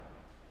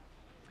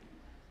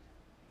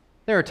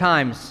There are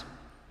times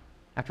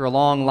after a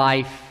long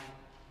life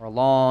or a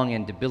long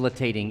and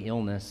debilitating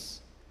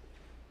illness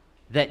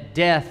that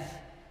death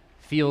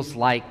feels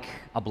like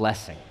a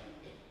blessing,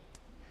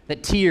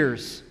 that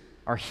tears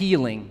are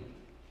healing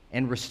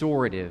and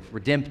restorative,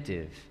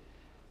 redemptive,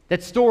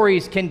 that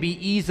stories can be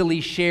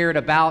easily shared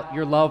about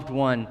your loved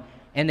one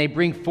and they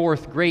bring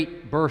forth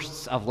great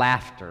bursts of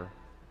laughter.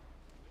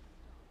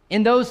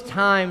 In those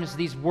times,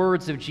 these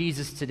words of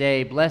Jesus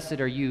today, "Blessed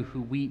are you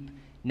who weep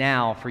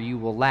now, for you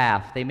will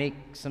laugh," they make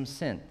some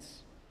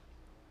sense.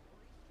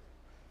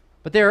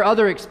 But there are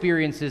other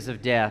experiences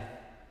of death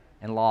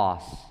and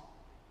loss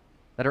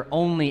that are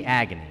only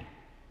agony,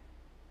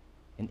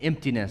 an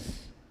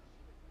emptiness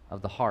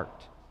of the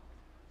heart.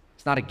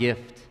 It's not a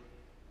gift,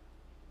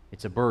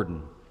 it's a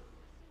burden,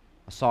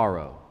 a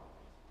sorrow,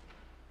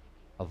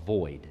 a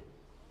void.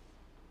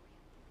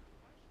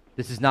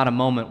 This is not a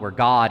moment where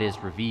God is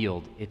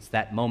revealed. It's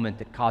that moment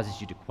that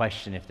causes you to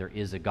question if there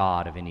is a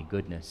God of any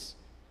goodness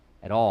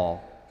at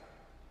all.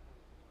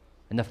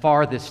 And the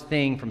farthest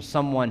thing from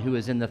someone who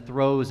is in the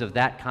throes of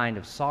that kind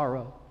of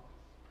sorrow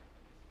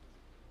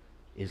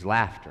is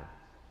laughter.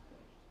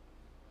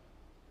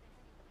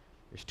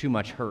 There's too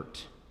much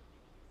hurt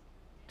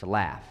to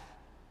laugh.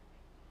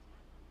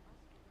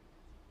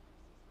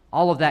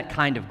 All of that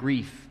kind of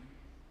grief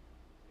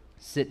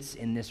sits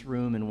in this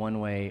room in one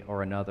way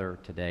or another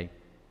today.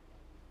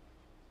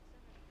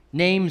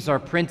 Names are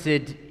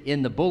printed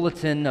in the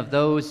bulletin of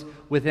those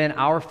within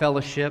our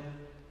fellowship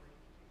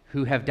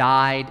who have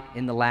died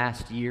in the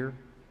last year.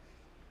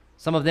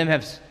 Some of them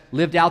have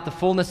lived out the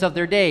fullness of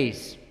their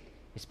days.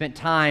 They spent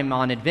time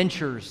on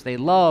adventures. They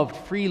loved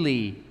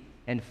freely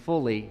and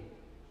fully.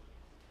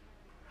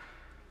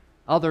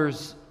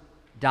 Others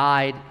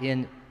died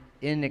in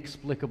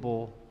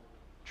inexplicable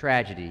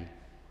tragedy.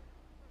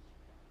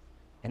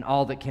 And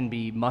all that can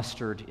be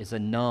mustered is a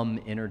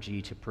numb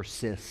energy to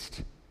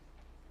persist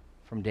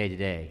from day to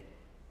day.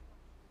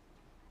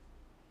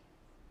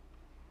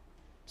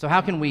 So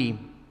how can we,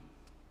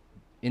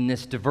 in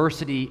this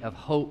diversity of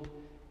hope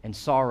and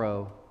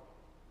sorrow,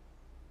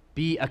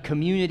 be a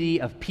community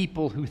of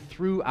people who,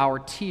 through our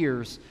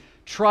tears,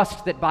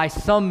 trust that by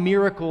some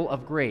miracle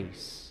of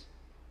grace,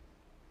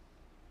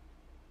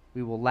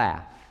 we will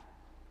laugh?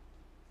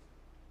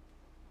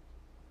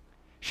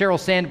 Sheryl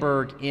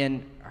Sandberg,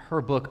 in her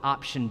book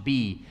Option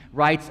B,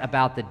 writes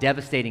about the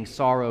devastating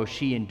sorrow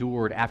she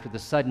endured after the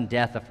sudden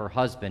death of her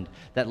husband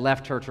that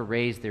left her to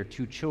raise their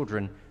 2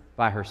 children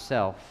by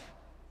herself.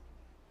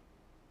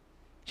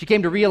 She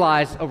came to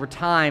realize over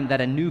time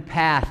that a new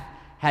path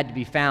had to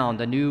be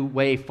found, a new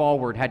way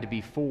forward had to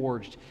be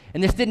forged.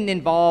 And this didn't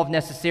involve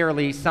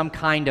necessarily some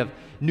kind of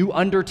new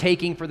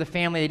undertaking for the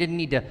family. They didn't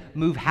need to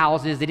move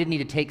houses. They didn't need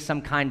to take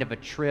some kind of a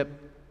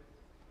trip.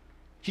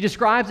 She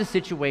describes a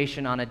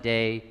situation on a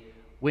day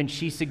when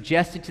she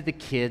suggested to the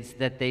kids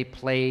that they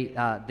play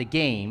the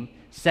game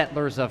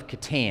Settlers of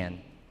Catan.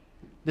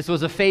 This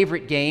was a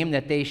favorite game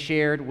that they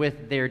shared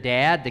with their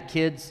dad. The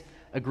kids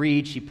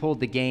agreed. She pulled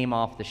the game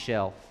off the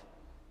shelf.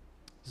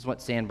 This is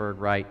what Sandberg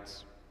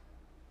writes.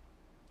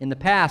 "In the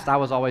past, I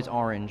was always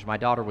orange. My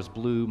daughter was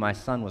blue. My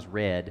son was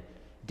red.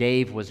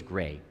 Dave was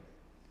gray.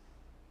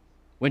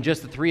 When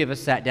just the 3 of us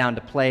sat down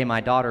to play, my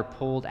daughter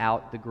pulled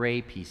out the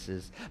gray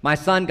pieces. My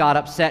son got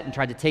upset and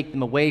tried to take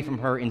them away from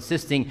her,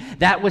 insisting,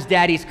 'That was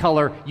Daddy's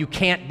color. You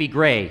can't be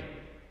gray.'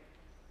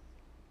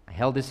 I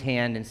held his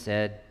hand and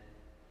said,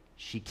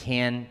 'She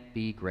can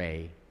be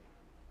gray.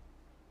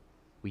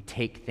 We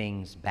take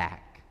things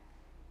back.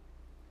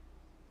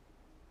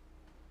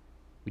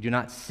 We do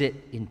not sit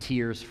in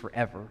tears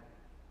forever.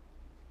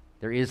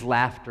 There is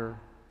laughter.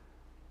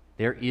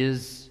 There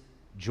is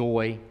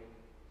joy.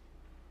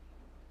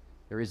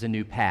 There is a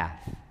new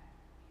path.'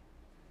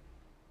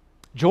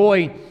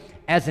 Joy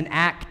as an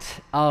act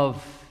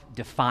of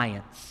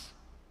defiance.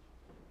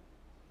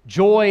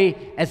 Joy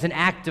as an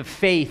act of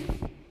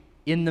faith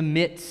in the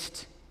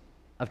midst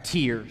of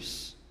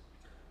tears.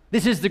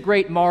 This is the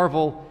great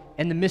marvel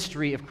and the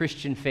mystery of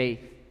Christian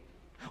faith.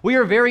 We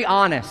are very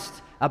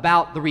honest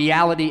about the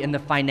reality and the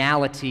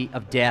finality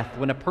of death.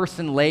 When a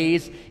person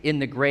lays in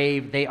the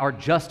grave, they are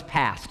just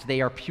past.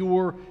 They are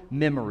pure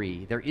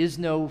memory. There is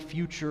no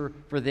future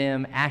for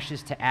them,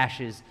 ashes to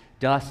ashes,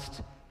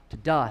 dust to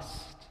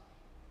dust.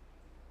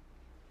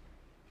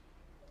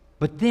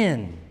 But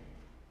then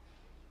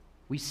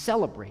we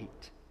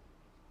celebrate.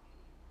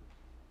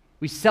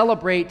 We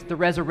celebrate the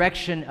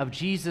resurrection of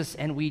Jesus,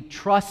 and we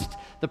trust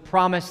the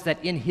promise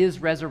that in his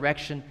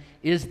resurrection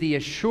is the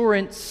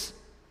assurance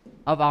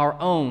of our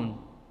own.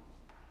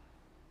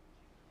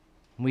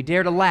 And we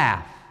dare to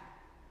laugh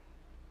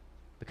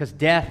because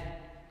death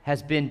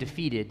has been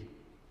defeated.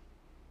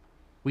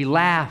 We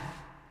laugh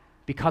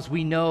because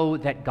we know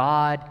that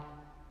God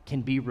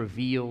can be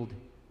revealed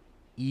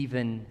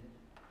even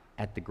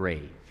at the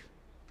grave.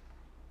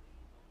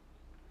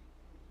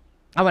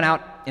 I went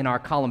out in our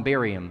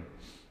columbarium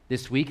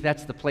this week.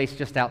 That's the place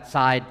just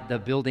outside the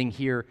building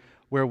here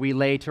where we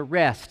lay to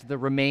rest the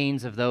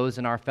remains of those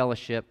in our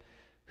fellowship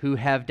who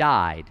have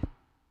died.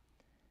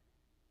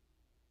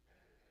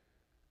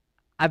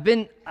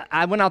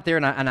 I went out there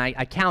and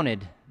I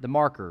counted the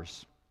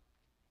markers.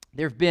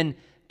 There have been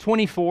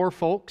 24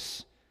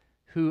 folks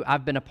who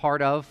I've been a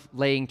part of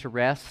laying to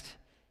rest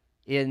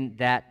in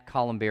that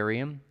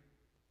columbarium.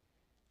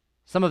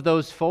 Some of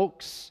those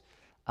folks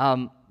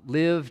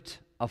lived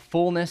a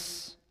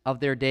fullness of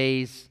their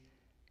days.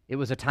 It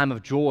was a time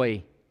of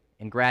joy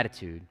and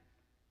gratitude.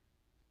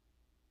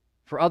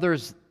 For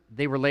others,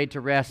 they were laid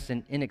to rest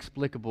in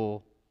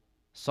inexplicable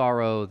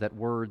sorrow that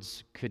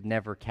words could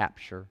never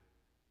capture.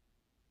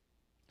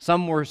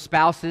 Some were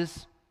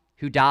spouses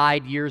who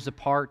died years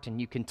apart,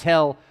 and you can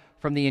tell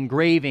from the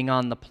engraving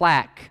on the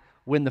plaque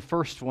when the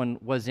first one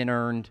was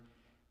inurned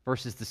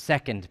versus the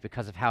second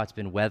because of how it's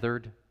been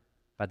weathered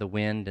by the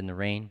wind and the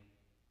rain.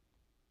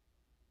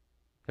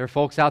 There are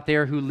folks out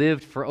there who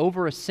lived for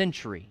over a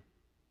century,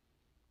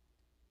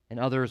 and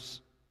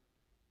others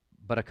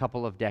but a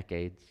couple of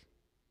decades.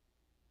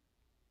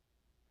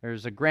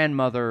 There's a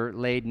grandmother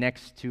laid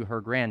next to her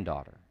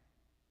granddaughter.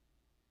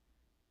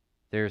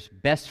 There's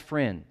best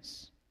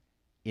friends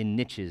in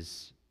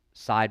niches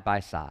side by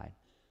side.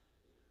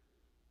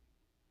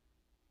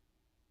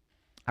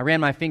 I ran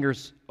my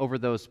fingers over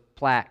those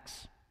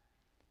plaques.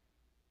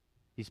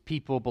 These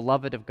people,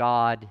 beloved of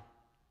God,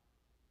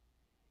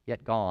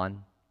 yet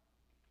gone.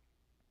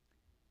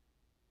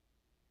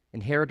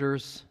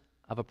 Inheritors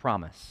of a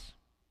promise.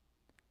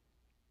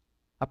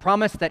 A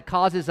promise that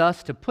causes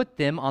us to put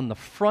them on the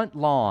front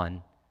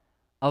lawn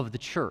of the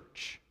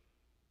church.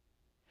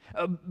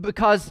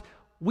 Because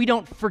we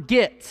don't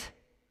forget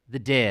the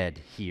dead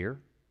here.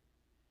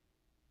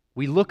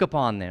 We look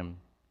upon them.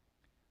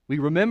 We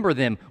remember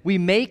them. We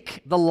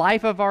make the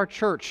life of our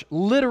church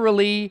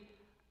literally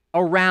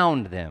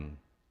around them.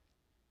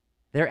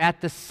 They're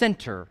at the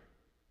center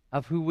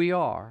of who we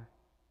are.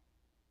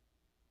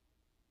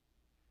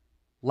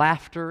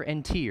 Laughter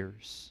and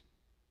tears,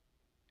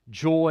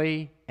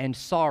 joy and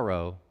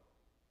sorrow,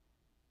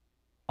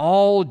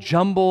 all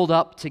jumbled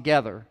up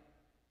together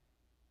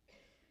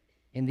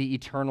in the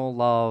eternal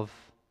love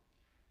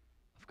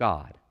of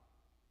God.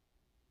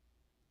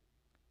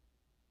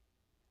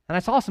 And I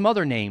saw some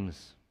other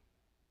names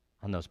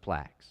on those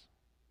plaques.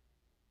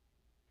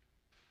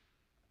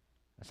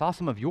 I saw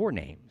some of your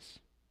names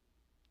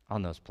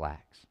on those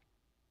plaques.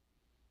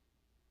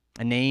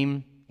 A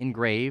name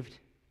engraved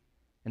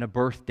and a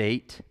birth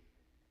date,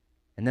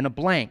 and then a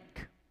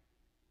blank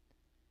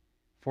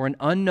for an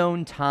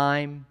unknown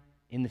time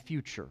in the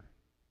future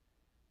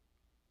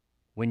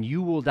when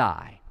you will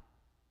die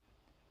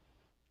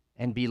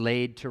and be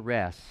laid to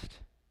rest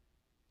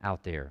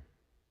out there.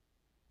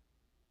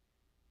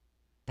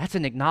 That's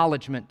an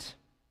acknowledgement.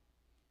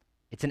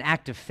 It's an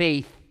act of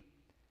faith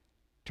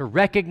to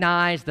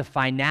recognize the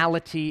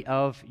finality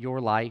of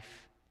your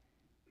life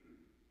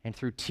and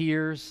through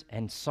tears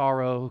and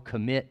sorrow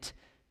commit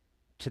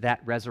to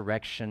that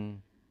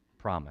resurrection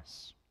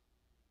promise.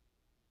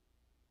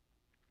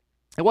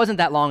 It wasn't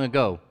that long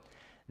ago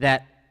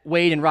that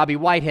Wade and Robbie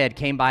Whitehead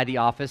came by the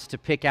office to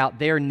pick out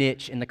their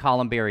niche in the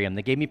columbarium.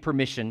 They gave me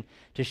permission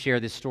to share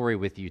this story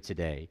with you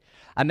today.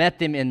 I met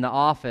them in the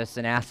office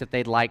and asked if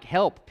they'd like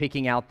help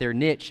picking out their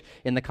niche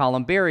in the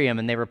columbarium,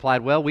 and they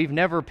replied, well, we've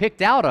never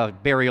picked out a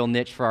burial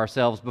niche for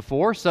ourselves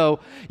before, so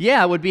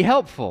yeah, it would be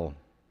helpful.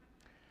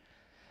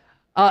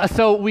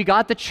 So we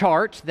got the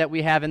chart that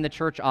we have in the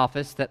church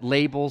office that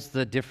labels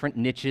the different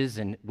niches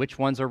and which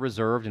ones are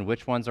reserved and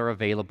which ones are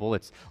available.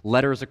 It's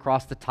letters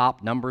across the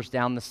top, numbers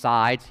down the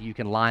side, so you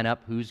can line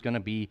up who's going to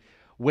be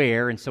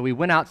where. And so we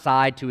went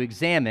outside to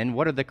examine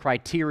what are the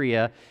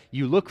criteria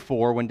you look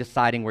for when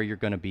deciding where you're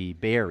going to be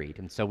buried.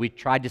 And so we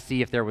tried to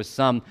see if there was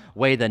some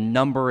way the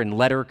number and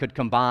letter could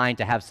combine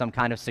to have some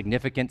kind of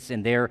significance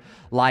in their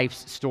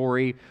life's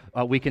story.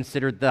 We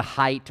considered the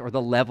height or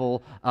the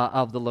level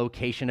of the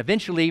location.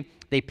 Eventually,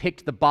 they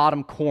picked the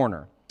bottom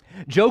corner,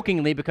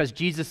 jokingly because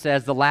Jesus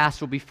says the last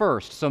will be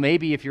first. So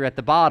maybe if you're at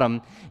the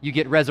bottom, you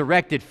get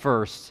resurrected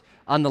first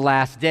on the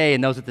last day,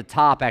 and those at the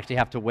top actually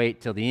have to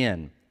wait till the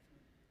end.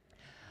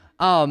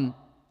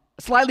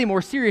 Slightly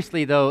more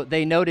seriously, though,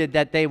 they noted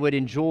that they would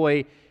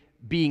enjoy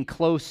being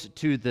close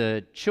to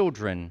the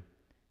children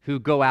who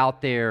go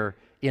out there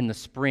in the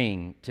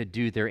spring to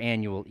do their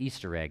annual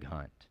Easter egg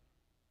hunt.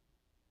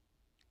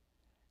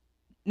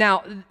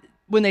 Now,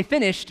 when they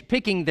finished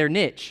picking their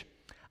niche,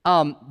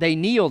 they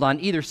kneeled on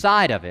either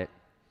side of it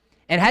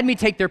and had me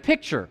take their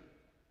picture.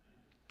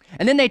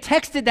 And then they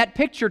texted that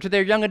picture to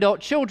their young adult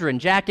children,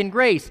 Jack and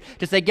Grace,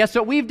 to say, guess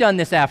what we've done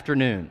this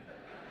afternoon?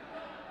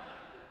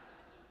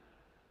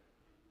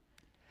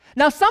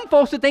 Now, some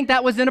folks would think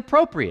that was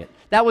inappropriate,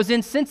 that was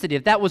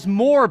insensitive, that was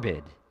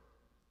morbid.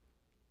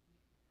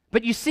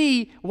 But you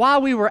see,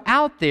 while we were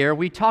out there,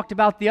 we talked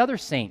about the other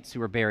saints who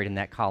were buried in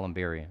that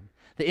columbarium,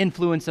 the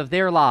influence of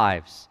their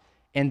lives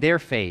and their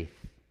faith.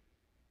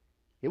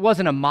 It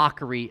wasn't a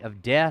mockery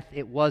of death.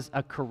 It was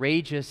a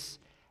courageous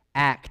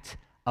act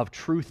of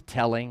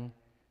truth-telling,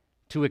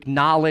 to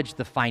acknowledge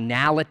the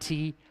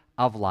finality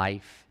of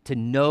life, to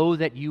know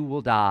that you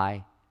will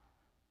die,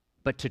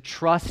 but to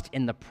trust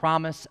in the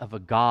promise of a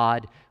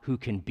God who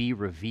can be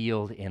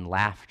revealed in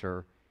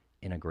laughter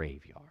in a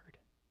graveyard.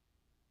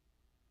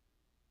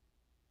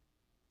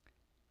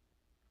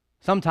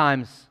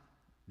 Sometimes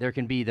there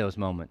can be those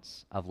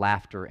moments of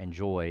laughter and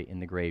joy in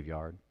the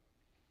graveyard.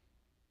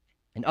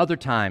 And other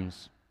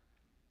times,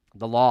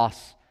 the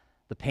loss,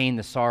 the pain,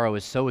 the sorrow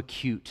is so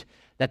acute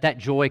that that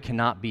joy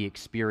cannot be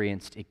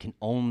experienced. It can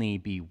only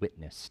be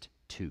witnessed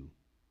to.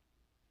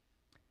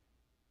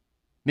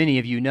 Many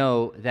of you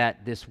know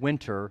that this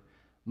winter,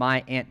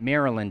 my Aunt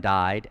Marilyn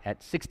died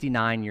at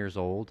 69 years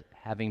old,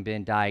 having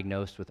been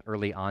diagnosed with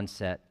early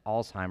onset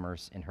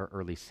Alzheimer's in her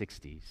early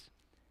 60s.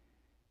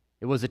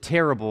 It was a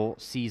terrible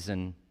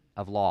season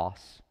of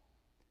loss.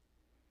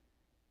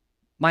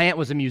 My aunt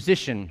was a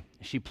musician.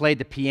 She played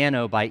the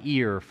piano by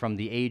ear from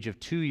the age of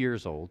 2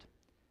 years old.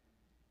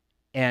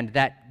 And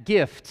that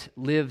gift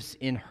lives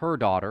in her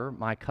daughter,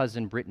 my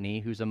cousin Brittany,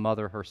 who's a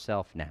mother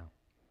herself now.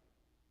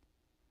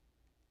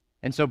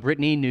 And so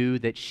Brittany knew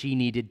that she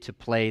needed to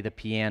play the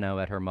piano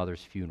at her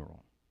mother's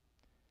funeral.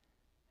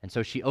 And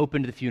so she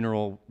opened the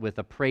funeral with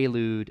a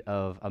prelude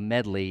of a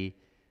medley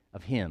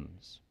of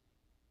hymns.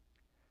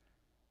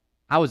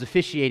 I was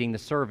officiating the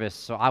service,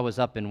 so I was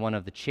up in one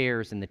of the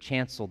chairs in the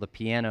chancel. The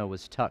piano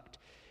was tucked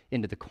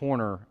into the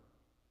corner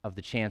of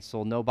the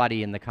chancel.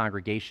 Nobody in the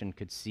congregation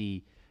could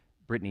see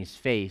Brittany's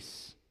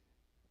face,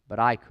 but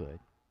I could.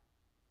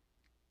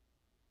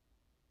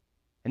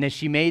 And as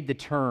she made the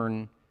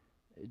turn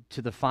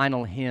to the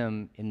final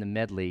hymn in the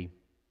medley,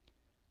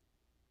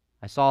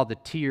 I saw the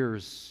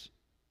tears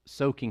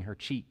soaking her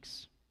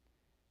cheeks,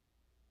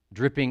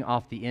 dripping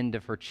off the end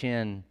of her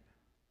chin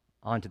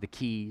onto the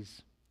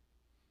keys.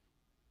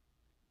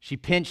 She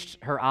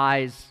pinched her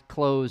eyes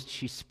closed.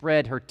 She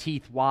spread her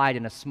teeth wide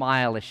in a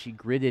smile as she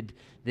gritted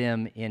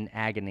them in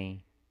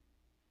agony.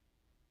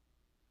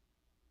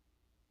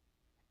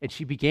 And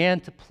she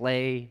began to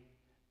play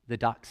the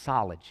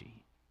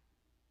doxology.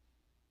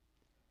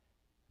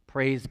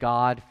 Praise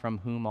God from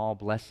whom all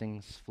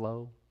blessings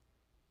flow.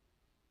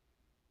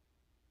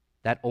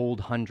 That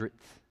old 100th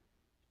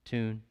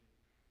tune.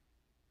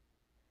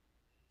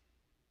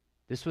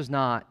 This was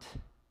not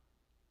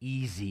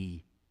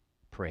easy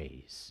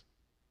praise.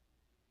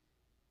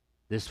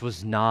 This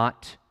was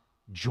not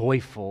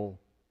joyful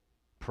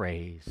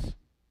praise.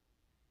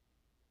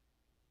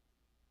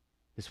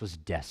 This was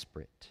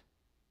desperate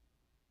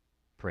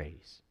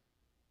praise.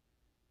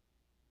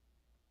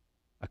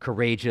 A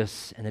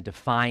courageous and a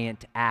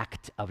defiant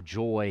act of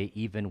joy,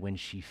 even when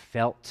she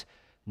felt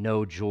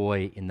no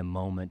joy in the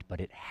moment, but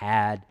it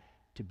had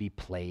to be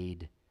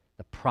played.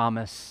 The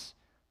promise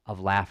of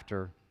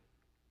laughter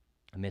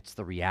amidst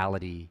the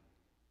reality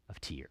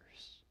of tears.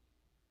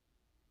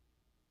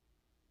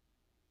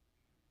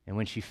 And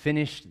when she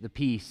finished the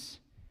piece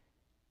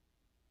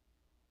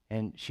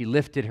and she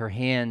lifted her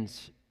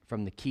hands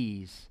from the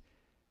keys,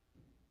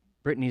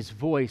 Brittany's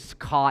voice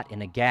caught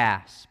in a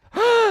gasp.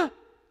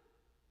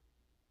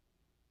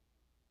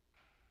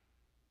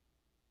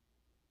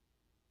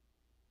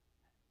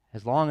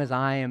 As long as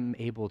I am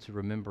able to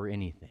remember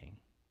anything,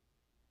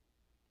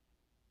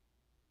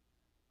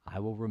 I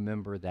will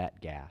remember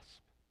that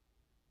gasp.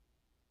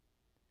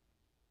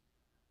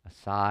 A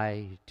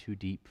sigh too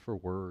deep for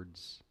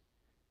words,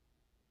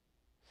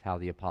 is how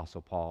the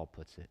Apostle Paul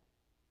puts it.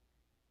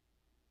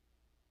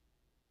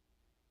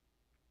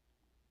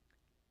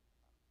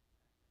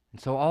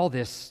 And so all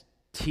this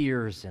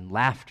tears and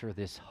laughter,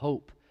 this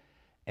hope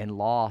and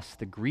loss,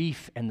 the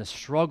grief and the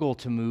struggle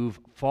to move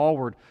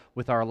forward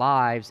with our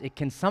lives, it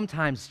can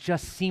sometimes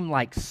just seem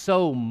like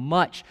so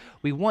much.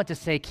 We want to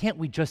say, can't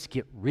we just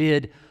get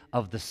rid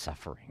of the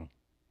suffering?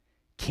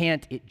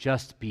 Can't it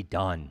just be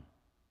done?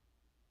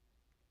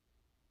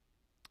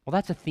 Well,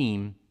 that's a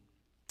theme.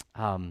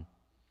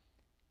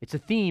 It's a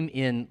theme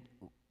in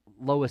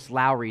Lois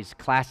Lowry's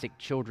classic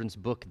children's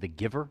book, The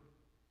Giver.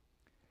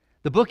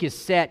 The book is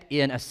set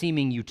in a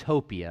seeming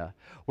utopia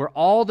where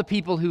all the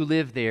people who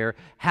live there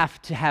have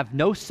to have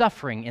no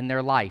suffering in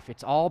their life.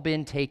 It's all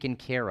been taken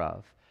care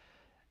of.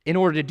 In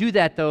order to do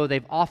that, though,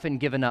 they've often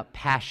given up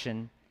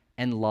passion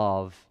and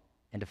love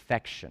and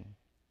affection.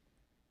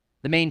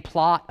 The main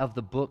plot of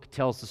the book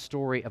tells the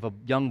story of a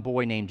young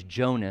boy named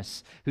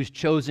Jonas who's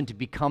chosen to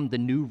become the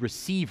new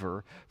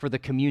receiver for the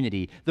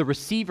community. The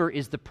receiver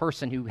is the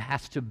person who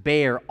has to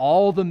bear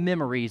all the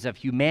memories of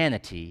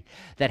humanity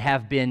that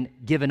have been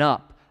given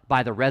up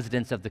by the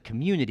residents of the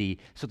community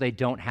so they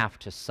don't have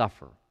to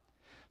suffer.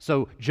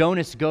 So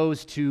Jonas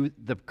goes to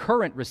the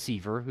current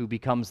receiver, who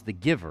becomes the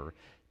giver,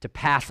 to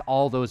pass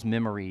all those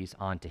memories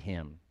on to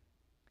him.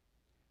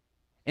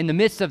 In the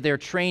midst of their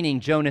training,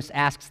 Jonas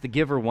asks the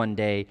giver one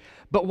day,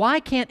 "But why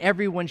can't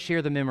everyone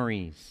share the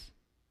memories?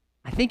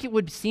 I think it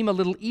would seem a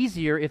little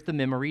easier if the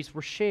memories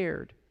were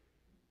shared.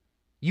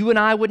 You and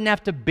I wouldn't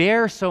have to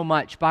bear so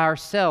much by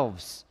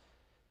ourselves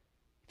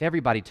if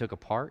everybody took a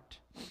part."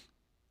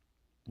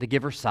 The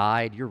giver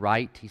sighed. "You're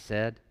right," he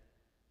said.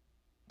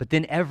 "But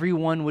then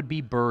everyone would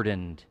be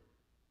burdened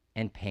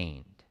and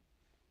pained.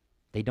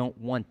 They don't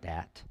want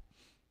that.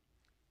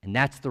 And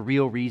that's the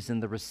real reason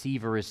the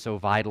receiver is so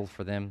vital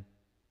for them,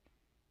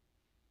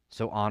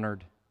 so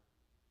honored.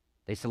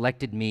 They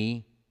selected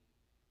me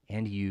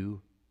and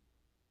you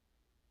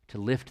to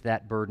lift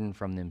that burden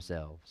from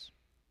themselves."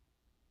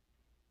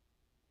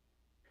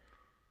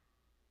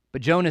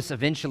 But Jonas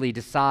eventually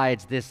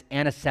decides this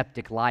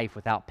antiseptic life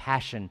without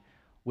passion,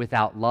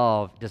 without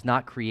love, does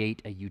not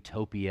create a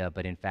utopia,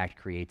 but in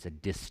fact creates a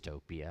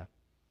dystopia.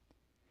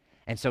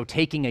 And so,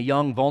 taking a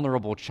young,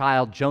 vulnerable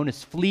child,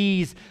 Jonas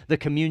flees the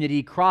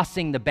community,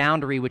 crossing the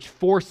boundary, which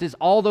forces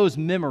all those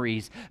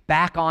memories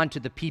back onto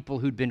the people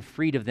who'd been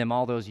freed of them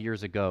all those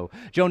years ago.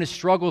 Jonas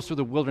struggles through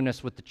the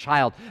wilderness with the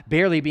child,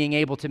 barely being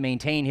able to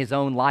maintain his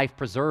own life,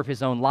 preserve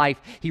his own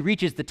life. He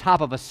reaches the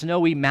top of a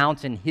snowy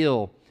mountain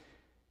hill,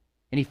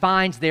 and he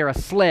finds there a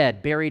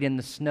sled buried in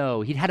the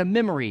snow. He'd had a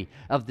memory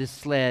of this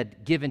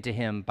sled given to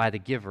him by the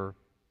giver.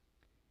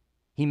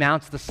 He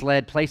mounts the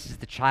sled, places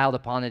the child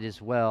upon it as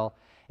well,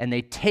 and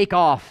they take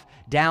off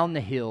down the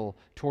hill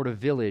toward a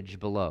village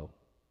below.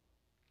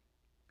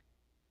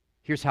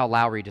 Here's how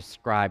Lowry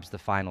describes the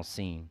final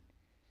scene.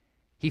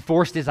 He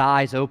forced his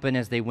eyes open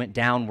as they went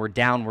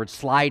downward,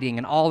 sliding,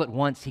 and all at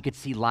once he could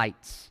see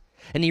lights.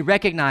 And he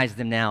recognized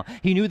them now.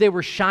 He knew they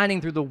were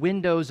shining through the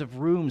windows of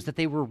rooms, that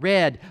they were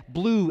red,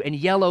 blue, and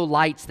yellow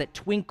lights that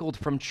twinkled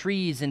from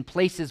trees in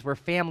places where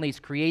families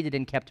created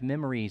and kept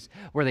memories,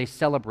 where they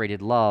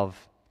celebrated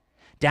love.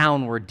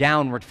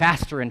 Downward,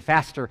 faster and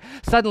faster.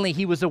 Suddenly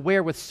he was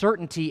aware with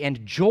certainty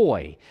and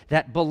joy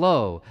that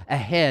below,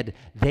 ahead,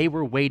 they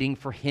were waiting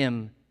for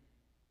him,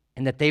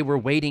 and that they were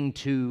waiting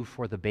too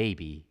for the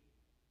baby.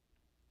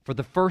 For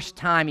the first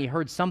time, he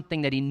heard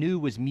something that he knew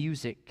was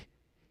music.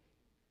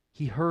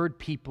 He heard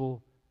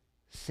people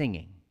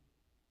singing.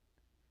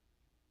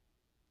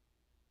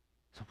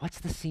 So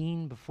what's the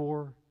scene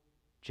before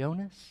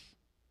Jonas?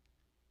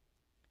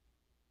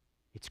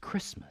 It's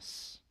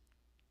Christmas.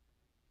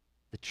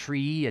 The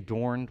tree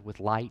adorned with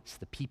lights,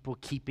 the people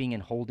keeping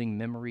and holding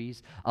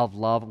memories of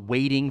love,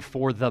 waiting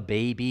for the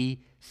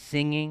baby,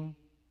 singing.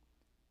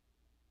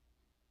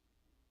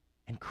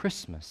 And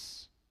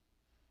Christmas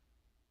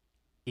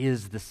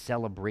is the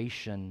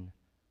celebration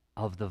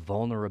of the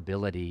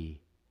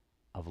vulnerability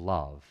of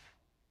love.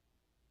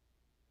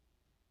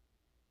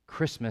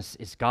 Christmas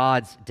is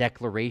God's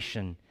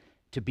declaration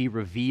to be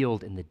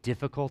revealed in the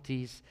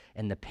difficulties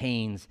and the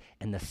pains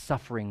and the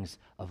sufferings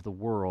of the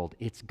world.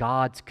 It's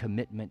God's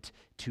commitment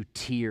to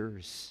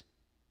tears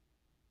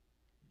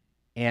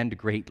and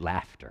great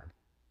laughter.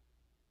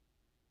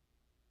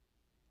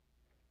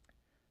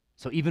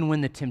 So even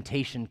when the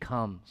temptation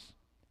comes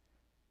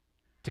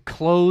to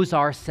close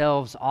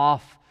ourselves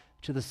off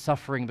to the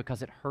suffering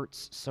because it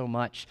hurts so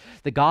much,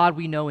 the God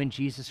we know in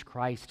Jesus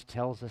Christ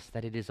tells us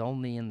that it is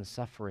only in the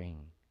suffering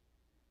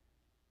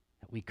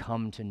that we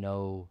come to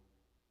know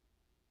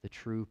the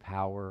true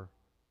power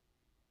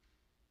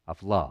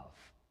of love.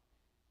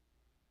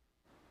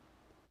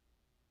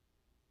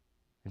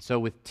 And so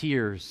with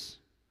tears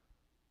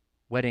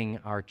wetting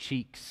our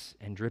cheeks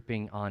and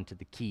dripping onto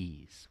the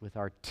keys, with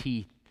our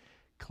teeth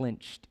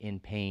clenched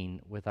in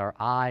pain, with our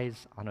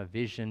eyes on a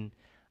vision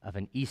of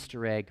an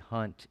Easter egg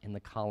hunt in the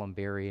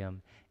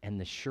columbarium,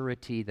 and the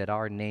surety that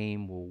our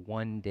name will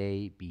one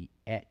day be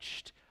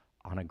etched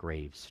on a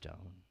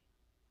gravestone.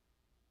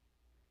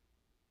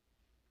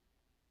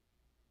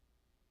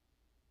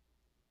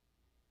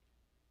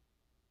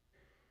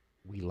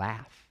 We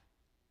laugh.